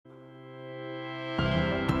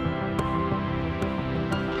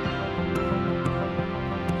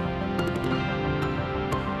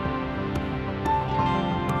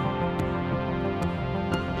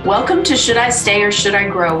Welcome to Should I Stay or Should I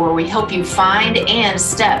Grow, where we help you find and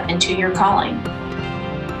step into your calling.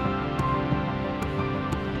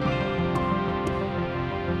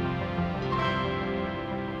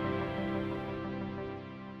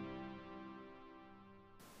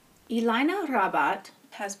 Ilaina Rabbat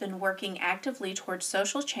has been working actively towards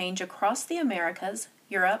social change across the Americas,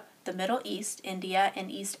 Europe, the Middle East, India, and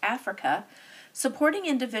East Africa, supporting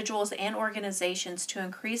individuals and organizations to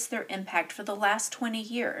increase their impact for the last 20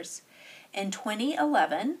 years. In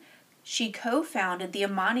 2011, she co-founded the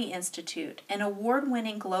Amani Institute, an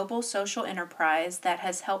award-winning global social enterprise that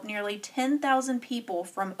has helped nearly 10,000 people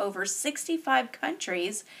from over 65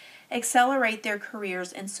 countries accelerate their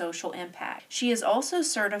careers in social impact. She is also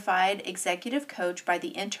certified executive coach by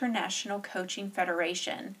the International Coaching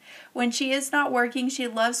Federation. When she is not working, she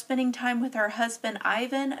loves spending time with her husband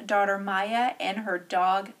Ivan, daughter Maya, and her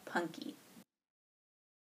dog Punky.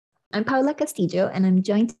 I'm Paula Castillo, and I'm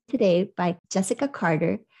joined today by Jessica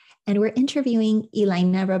Carter, and we're interviewing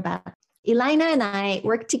Ilaina Rabbat. Ilaina and I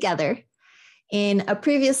worked together in a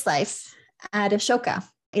previous life at Ashoka.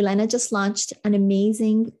 Ilaina just launched an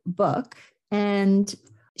amazing book, and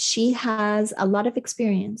she has a lot of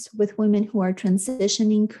experience with women who are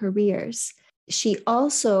transitioning careers. She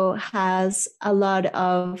also has a lot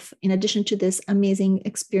of, in addition to this amazing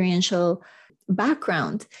experiential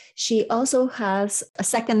background, she also has a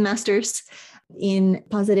second master's in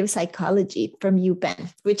positive psychology from UPenn,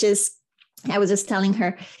 which is, I was just telling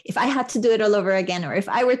her, if I had to do it all over again, or if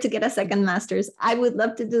I were to get a second master's, I would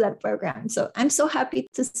love to do that program. So I'm so happy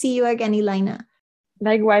to see you again, Ilaina.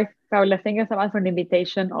 Likewise, Paula, thank you so much for the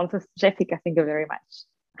invitation. Also, Jessica, thank you very much.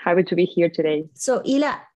 Happy to be here today. So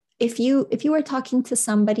Ila, if you were talking to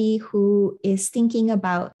somebody who is thinking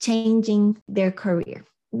about changing their career,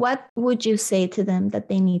 what would you say to them that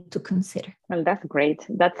they need to consider? Well, that's great.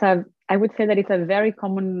 I would say that it's a very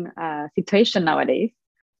common situation nowadays.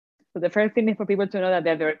 So the first thing is for people to know that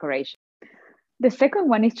they're very courageous. The second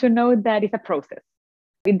one is to know that it's a process.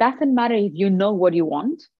 It doesn't matter if you know what you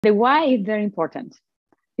want. The why is very important,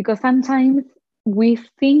 because sometimes we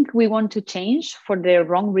think we want to change for the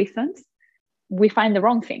wrong reasons. We find the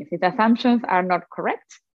wrong things. If the assumptions are not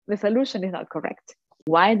correct, the solution is not correct.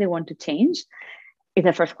 Why they want to change is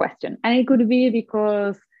the first question. And it could be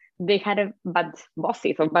because they had a bad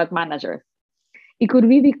bosses or bad managers. It could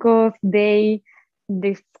be because they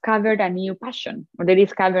discovered a new passion, or they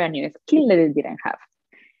discovered a new skill that they didn't have.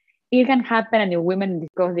 It can happen in women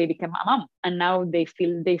because they become a mom and now they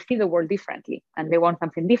see the world differently and they want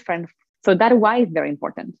something different. So that why is very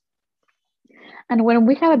important. And when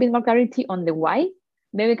we have a bit more clarity on the why,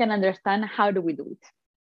 then we can understand how do we do it.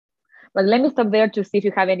 But let me stop there to see if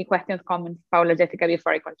you have any questions, comments, Paula, Jessica,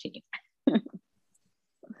 before I continue.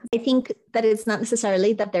 I think that it's not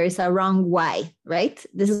necessarily that there is a wrong why, right?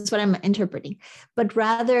 This is what I'm interpreting, but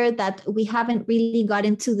rather that we haven't really got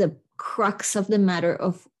into the crux of the matter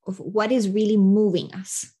of what is really moving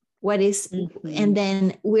us. What is, and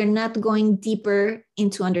then we're not going deeper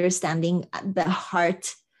into understanding the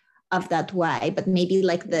heart of that why, but maybe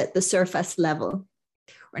like the surface level.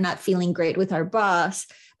 We're not feeling great with our boss,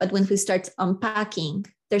 but when we start unpacking,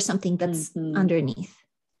 there's something that's underneath.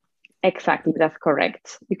 Exactly, that's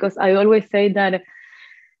correct. Because I always say that,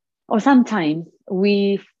 or sometimes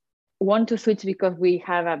we want to switch because we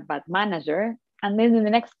have a bad manager, and then in the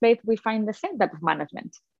next place we find the same type of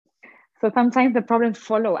management. So sometimes the problems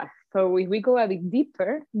follow us. So if we go a bit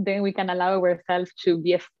deeper, then we can allow ourselves to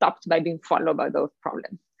be stopped by being followed by those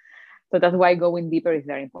problems. So that's why going deeper is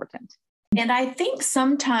very important. And I think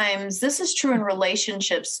sometimes this is true in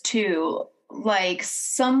relationships too. Like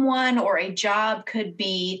someone or a job could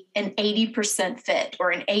be an 80% fit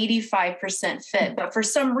or an 85% fit, but for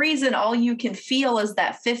some reason, all you can feel is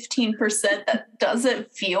that 15% that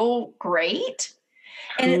doesn't feel great.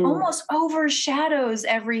 And it almost overshadows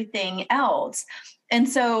everything else. And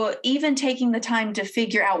so even taking the time to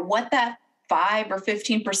figure out what that 5 or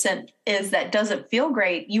 15% is that doesn't feel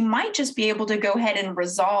great, you might just be able to go ahead and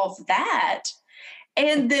resolve that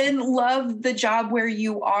and then love the job where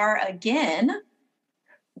you are again,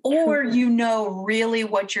 or you know really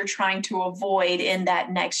what you're trying to avoid in that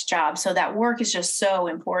next job. So that work is just so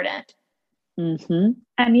important.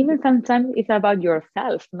 And even sometimes it's about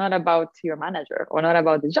yourself, not about your manager or not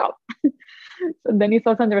about the job. So then it's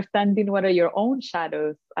also understanding what are your own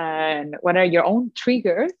shadows and what are your own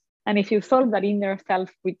triggers. And if you solve that inner self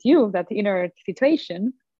with you, that inner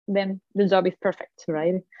situation, then the job is perfect,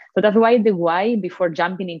 right? So that's why the why before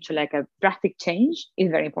jumping into like a drastic change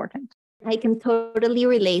is very important. I can totally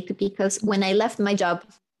relate, because when I left my job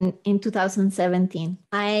in 2017,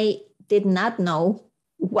 I did not know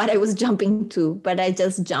what I was jumping to, but I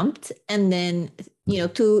just jumped. And then, over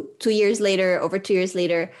 2 years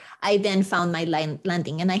later, I then found my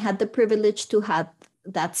landing, and I had the privilege to have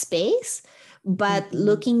that space. But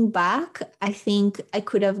looking back, I think I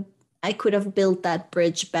could have built that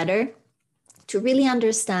bridge better to really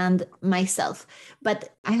understand myself.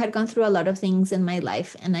 But I had gone through a lot of things in my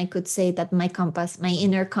life, and I could say that my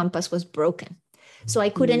inner compass was broken. So I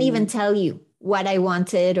couldn't even tell you what I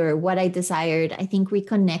wanted or what I desired. I think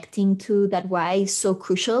reconnecting to that why is so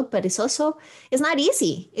crucial, but it's not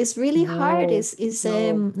easy. It's really hard. It's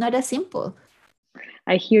not as simple.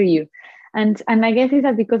 I hear you. And I guess it's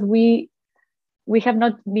that because we have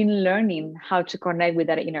not been learning how to connect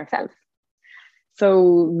with our inner self.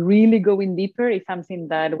 So really going deeper is something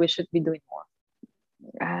that we should be doing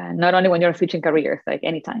more. Not only when you're switching careers, like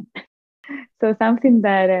anytime. So something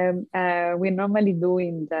that we normally do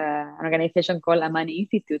in an organization called Amani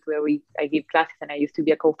Institute, where I give classes and I used to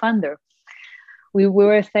be a co-founder. We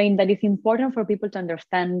were saying that it's important for people to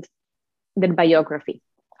understand their biography,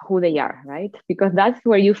 who they are, right? Because that's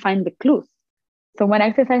where you find the clues. So one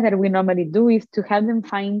exercise that we normally do is to help them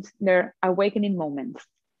find their awakening moments.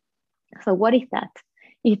 So what is that?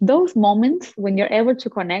 It's those moments when you're able to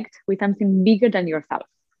connect with something bigger than yourself.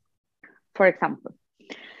 For example,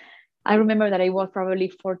 I remember that I was probably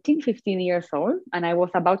 14, 15 years old, and I was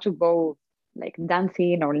about to go like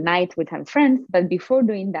dancing or night with some friends. But before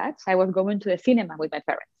doing that, I was going to the cinema with my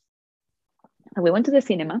parents. And we went to the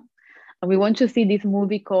cinema, and we went to see this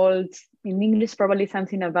movie called, in English, probably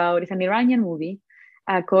something about, it's an Iranian movie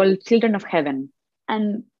called Children of Heaven.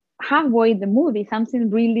 And halfway the movie, something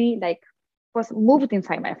really was moved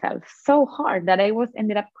inside myself so hard that I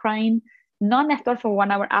ended up crying non-stop for 1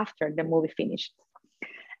 hour after the movie finished.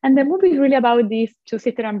 And the movie is really about these two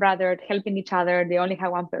sister and brother helping each other. They only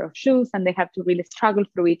have one pair of shoes, and they have to really struggle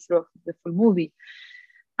through it through the full movie.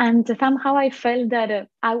 And somehow I felt that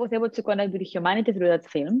I was able to connect with humanity through that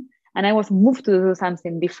film, and I was moved to do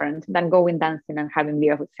something different than going dancing and having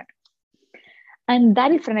beer with friends. And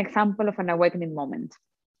that is an example of an awakening moment.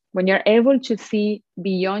 When you're able to see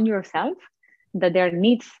beyond yourself, that there are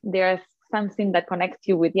needs, there's something that connects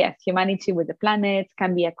you with, humanity, with the planet,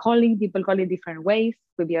 can be a calling. People call it different ways.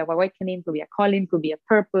 Could be an awakening, could be a calling, could be a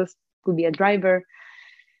purpose, could be a driver.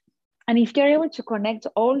 And if you're able to connect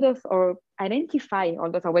all those or identify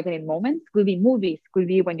all those awakening moments, could be movies, could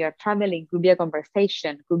be when you're traveling, could be a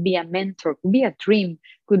conversation, could be a mentor, could be a dream,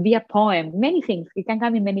 could be a poem, many things. It can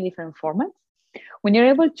come in many different formats. When you're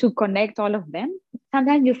able to connect all of them,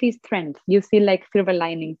 sometimes you see strengths, you see like silver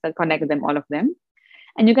linings that connect them, all of them.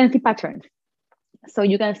 And you can see patterns. So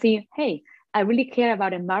you can see, hey, I really care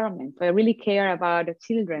about environment, or I really care about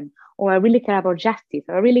children, or I really care about justice,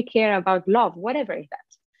 or I really care about love, whatever is that.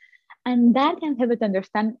 And that can help you to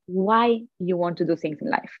understand why you want to do things in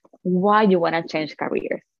life, why you want to change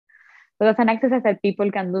careers. So that's an exercise that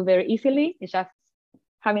people can do very easily. It's just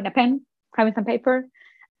having a pen, having some paper,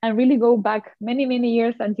 and really go back many, many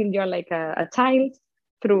years until you're like a child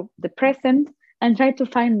through the present, and try to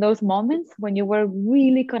find those moments when you were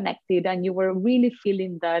really connected and you were really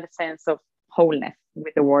feeling that sense of wholeness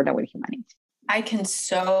with the world and with humanity. I can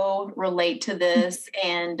so relate to this.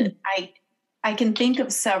 And I can think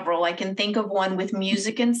of several. I can think of one with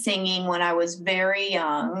music and singing when I was very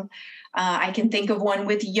young. I can think of one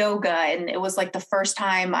with yoga, and it was like the first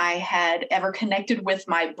time I had ever connected with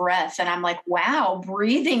my breath. And I'm like, wow,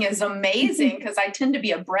 breathing is amazing, because I tend to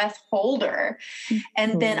be a breath holder.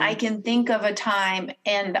 And then I can think of a time,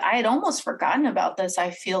 and I had almost forgotten about this,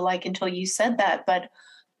 I feel like, until you said that. But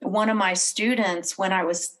one of my students, when I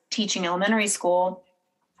was teaching elementary school,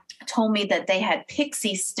 told me that they had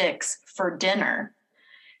pixie sticks for dinner.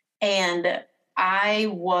 And I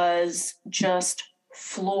was just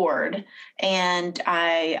floored. And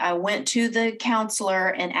I went to the counselor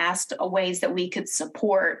and asked ways that we could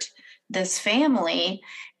support this family.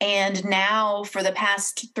 And now for the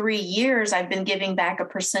past 3 years, I've been giving back a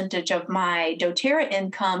percentage of my doTERRA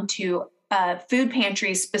income to food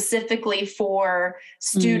pantries specifically for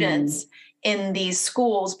students in these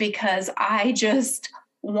schools, because I just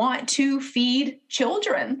want to feed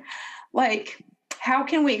children. Like, how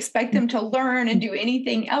can we expect them to learn and do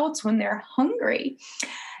anything else when they're hungry?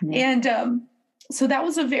 And so that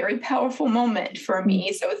was a very powerful moment for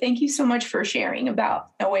me. So thank you so much for sharing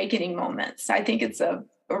about awakening moments. I think it's a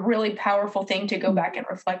really powerful thing to go back and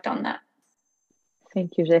reflect on that.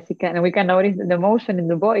 Thank you, Jessica. And we can notice the emotion in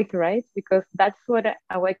the voice, right? Because that's what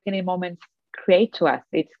awakening moments create to us.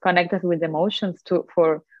 It's connect us with emotions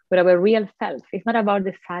with our real self. It's not about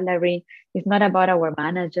the salary. It's not about our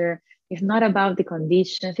manager. It's not about the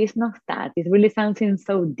conditions. It's not that. It's really something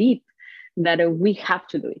so deep that we have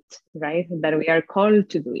to do it, right? That we are called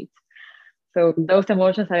to do it. So those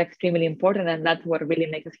emotions are extremely important, and that's what really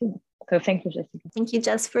makes us human. So thank you, Jessica. Thank you,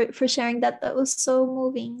 Jess, for sharing that. That was so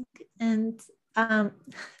moving and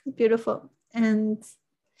beautiful. And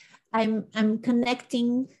I'm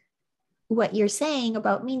connecting what you're saying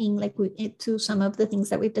about meaning, like to some of the things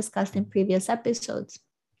that we've discussed in previous episodes,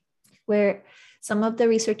 where some of the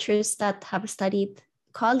researchers that have studied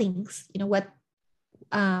callings, what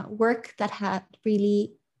work that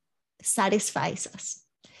really satisfies us,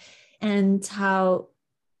 and how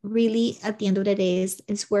really at the end of the day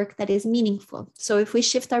is work that is meaningful. So if we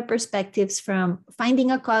shift our perspectives from finding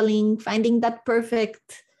a calling, finding that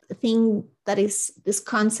perfect thing that is this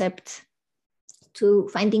concept, to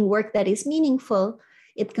finding work that is meaningful,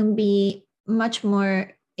 it can be much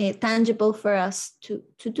more tangible for us to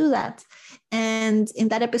do that. And in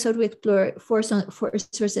that episode, we explore four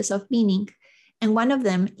sources of meaning. And one of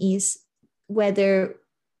them is whether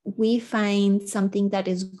we find something that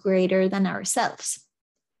is greater than ourselves.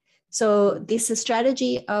 So this is a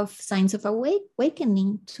strategy of signs of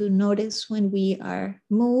awakening, to notice when we are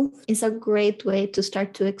moved, is a great way to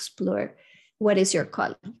start to explore what is your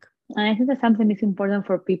calling. And I think that something is important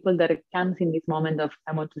for people that comes in this moment of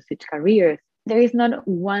I want to switch careers. There is not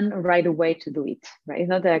one right way to do it, right? It's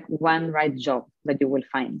not like one right job that you will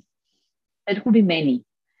find. There could be many.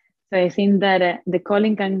 So I think that the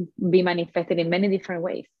calling can be manifested in many different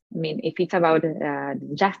ways. I mean, if it's about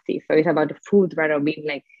justice, or it's about food, right, or being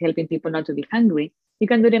like helping people not to be hungry, you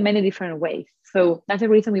can do it in many different ways. So that's the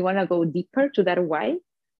reason we want to go deeper to that why,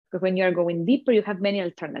 because when you are going deeper, you have many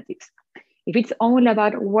alternatives. If it's only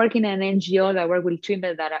about working in an NGO that works with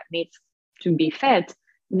children that needs to be fed,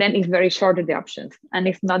 then it's very short of the options, and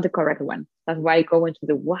it's not the correct one. That's why going to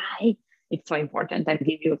the why it's so important, and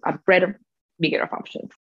give you a bigger of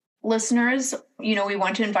options. Listeners, we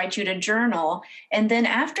want to invite you to journal. And then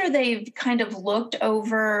after they've kind of looked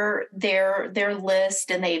over their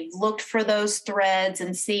list and they've looked for those threads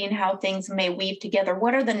and seen how things may weave together,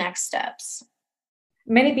 what are the next steps?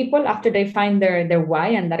 Many people, after they find their why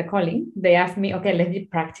and their calling, they ask me, okay, let's be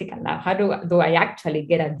practical now. How do I actually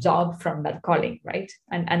get a job from that calling, right?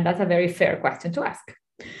 And that's a very fair question to ask.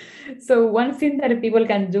 So one thing that people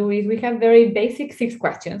can do is we have very basic 6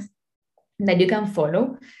 questions that you can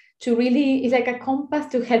follow to really, it's like a compass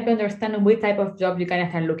to help you understand what type of job you can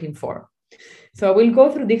start looking for. So I will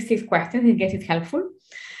go through these 6 questions in case it's helpful.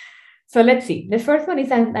 So let's see. The first one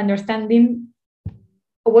is understanding,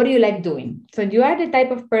 what do you like doing? So you are the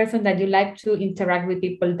type of person that you like to interact with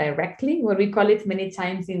people directly, what we call it many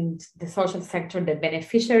times in the social sector, the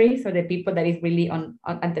beneficiaries, or the people that is really on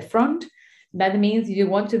at the front. That means you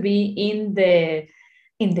want to be in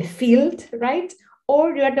the field, right?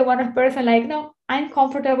 Or you are the one of person like, no, I'm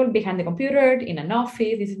comfortable behind the computer in an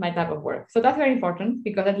office. This is my type of work. So that's very important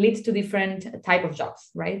because that leads to different type of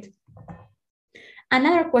jobs, right?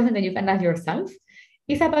 Another question that you can ask yourself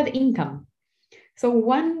is about income. So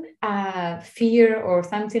one fear or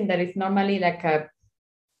something that is normally like a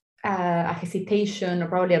hesitation or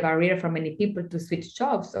probably a barrier for many people to switch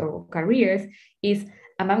jobs or careers is,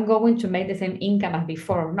 am I going to make the same income as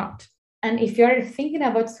before or not? And if you're thinking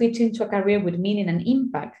about switching to a career with meaning and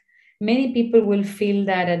impact, many people will feel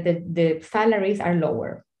that the salaries are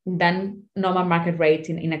lower than normal market rates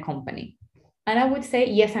in a company. And I would say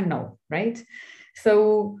yes and no, right?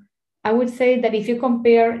 So I would say that if you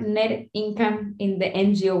compare net income in the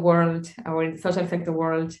NGO world or in the social sector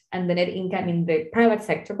world and the net income in the private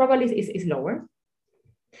sector, probably is lower.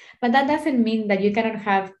 But that doesn't mean that you cannot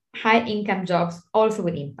have high income jobs also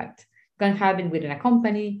with impact. You can have it within a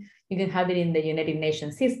company, you can have it in the United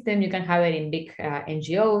Nations system, you can have it in big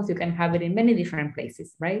NGOs, you can have it in many different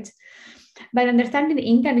places, right? But understanding the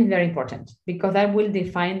income is very important because that will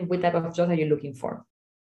define what type of job are you looking for.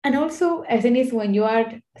 And also, I think it's when you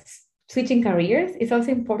are switching careers, it's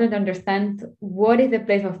also important to understand what is the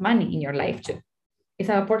place of money in your life too. It's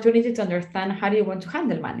an opportunity to understand how do you want to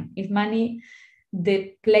handle money. Is money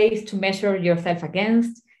the place to measure yourself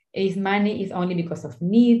against? Is money is only because of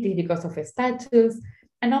need, is because of a status?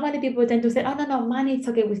 And normally people tend to say, oh, no, money is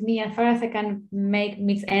okay with me. As far as I can make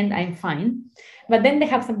meets end, I'm fine. But then they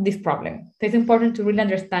have this problem. So it's important to really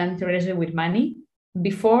understand your relationship with money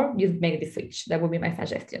before you make the switch. That would be my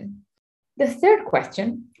suggestion. The third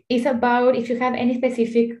question is about if you have any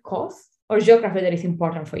specific cause or geography that is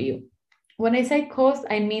important for you. When I say cause,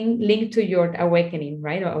 I mean linked to your awakening,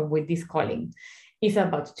 right? Or with this calling. It's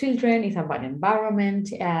about children, it's about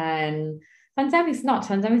environment, and sometimes it's not.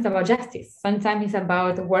 Sometimes it's about justice. Sometimes it's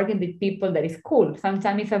about working with people that is cool.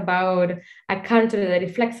 Sometimes it's about a culture that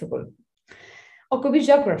is flexible. Or could be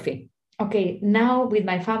geography. okay, now with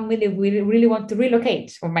my family, we really want to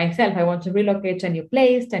relocate. For myself, I want to relocate to a new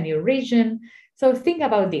place, to a new region. So think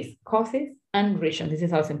about this, causes and region. This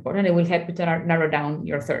is also important. It will help you to narrow down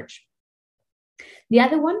your search. The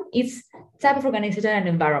other one is type of organization and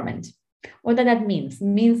environment. What that means? It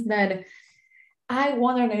means that I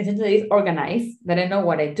want an organization that is organized, that I know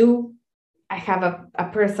what I do. I have a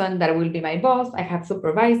person that will be my boss. I have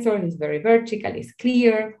supervisor, he's very vertical, it's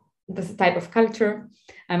clear, this type of culture,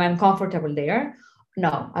 and I'm comfortable there.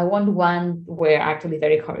 No, I want one where actually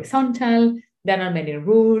very horizontal, there are not many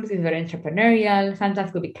rules, it's very entrepreneurial,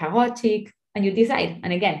 sometimes could be chaotic, and you decide.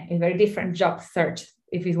 And again, it's very different job search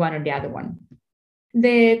if it's one or the other one.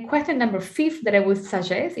 The question number 5 that I would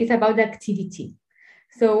suggest is about the activity.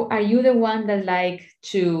 So are you the one that like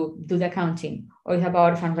to do the accounting, or it's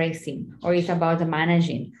about fundraising, or it's about the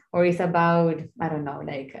managing, or it's about, I don't know,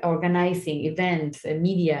 like organizing events,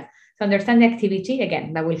 media? So understand the activity,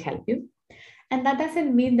 again, that will help you. And that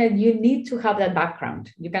doesn't mean that you need to have that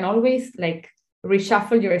background. You can always like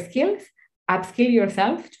reshuffle your skills, upskill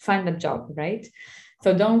yourself to find a job, right?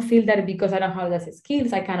 So don't feel that because I don't have those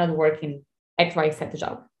skills, I cannot work in XYZ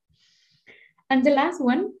job. And the last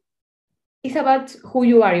one is about who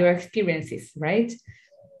you are, your experiences, right?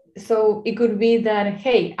 So it could be that,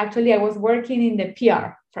 hey, actually I was working in the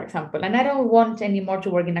PR, for example, and I don't want anymore to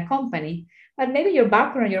work in a company, but maybe your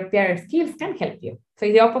background, your PR skills can help you. So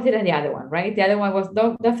it's the opposite of the other one, right? The other one was,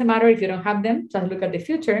 doesn't matter if you don't have them, just look at the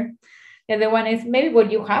future. The other one is maybe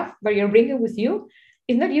what you have, but you're bringing with you,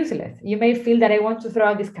 is not useless. You may feel that I want to throw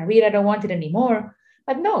out this career, I don't want it anymore.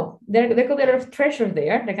 But no, there could be a lot of treasure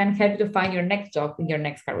there that can help you to find your next job in your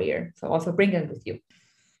next career. So also bring it with you.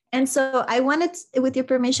 And so I wanted, with your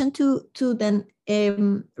permission, to then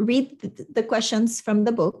read the questions from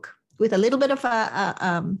the book with a little bit of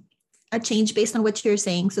a change based on what you're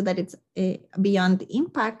saying, so that it's beyond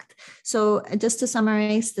impact. So just to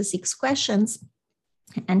summarize the 6 questions,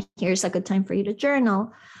 and here's a good time for you to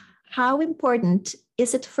journal. How important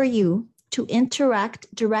is it for you to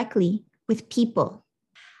interact directly with people?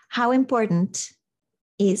 How important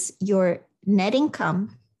is your net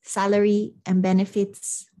income, salary, and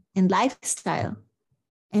benefits and lifestyle?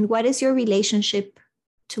 And what is your relationship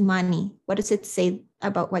to money? What does it say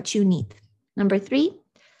about what you need? Number 3,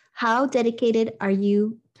 how dedicated are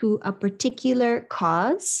you to a particular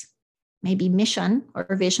cause, maybe mission or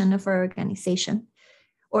vision of our organization,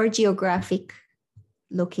 or geographic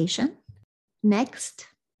location? Next,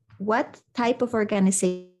 what type of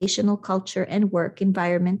organizational culture and work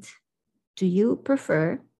environment do you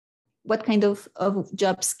prefer? What kind of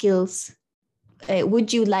job skills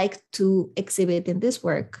would you like to exhibit in this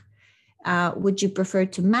work? Would you prefer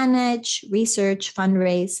to manage, research,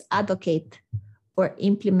 fundraise, advocate, or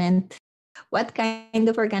implement? What kind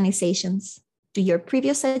of organizations do your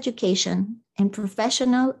previous education and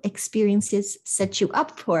professional experiences set you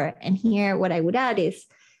up for? And here, what I would add is,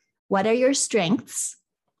 what are your strengths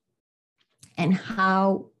and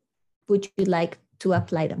how would you like to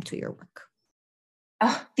apply them to your work?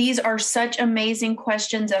 Oh, these are such amazing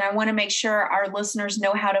questions, and I want to make sure our listeners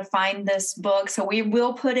know how to find this book. So we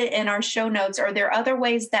will put it in our show notes. Are there other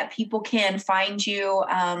ways that people can find you?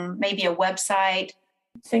 Maybe a website?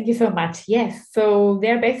 Thank you so much. Yes. So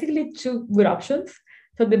there are basically 2 good options.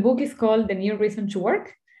 So the book is called The New Reason to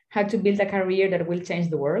Work, How to Build a Career That Will Change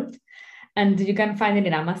the World. And you can find it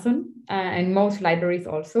in Amazon and most libraries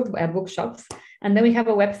also, bookshops. And then we have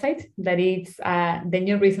a website that is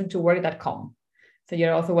thenewreasontowork.com. So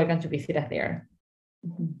you're also welcome to visit us there.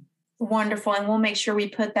 Mm-hmm. Wonderful. And we'll make sure we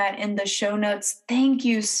put that in the show notes. Thank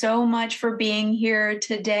you so much for being here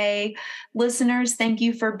today. Listeners, thank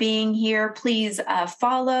you for being here. Please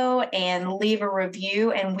follow and leave a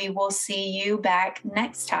review, and we will see you back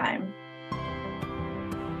next time.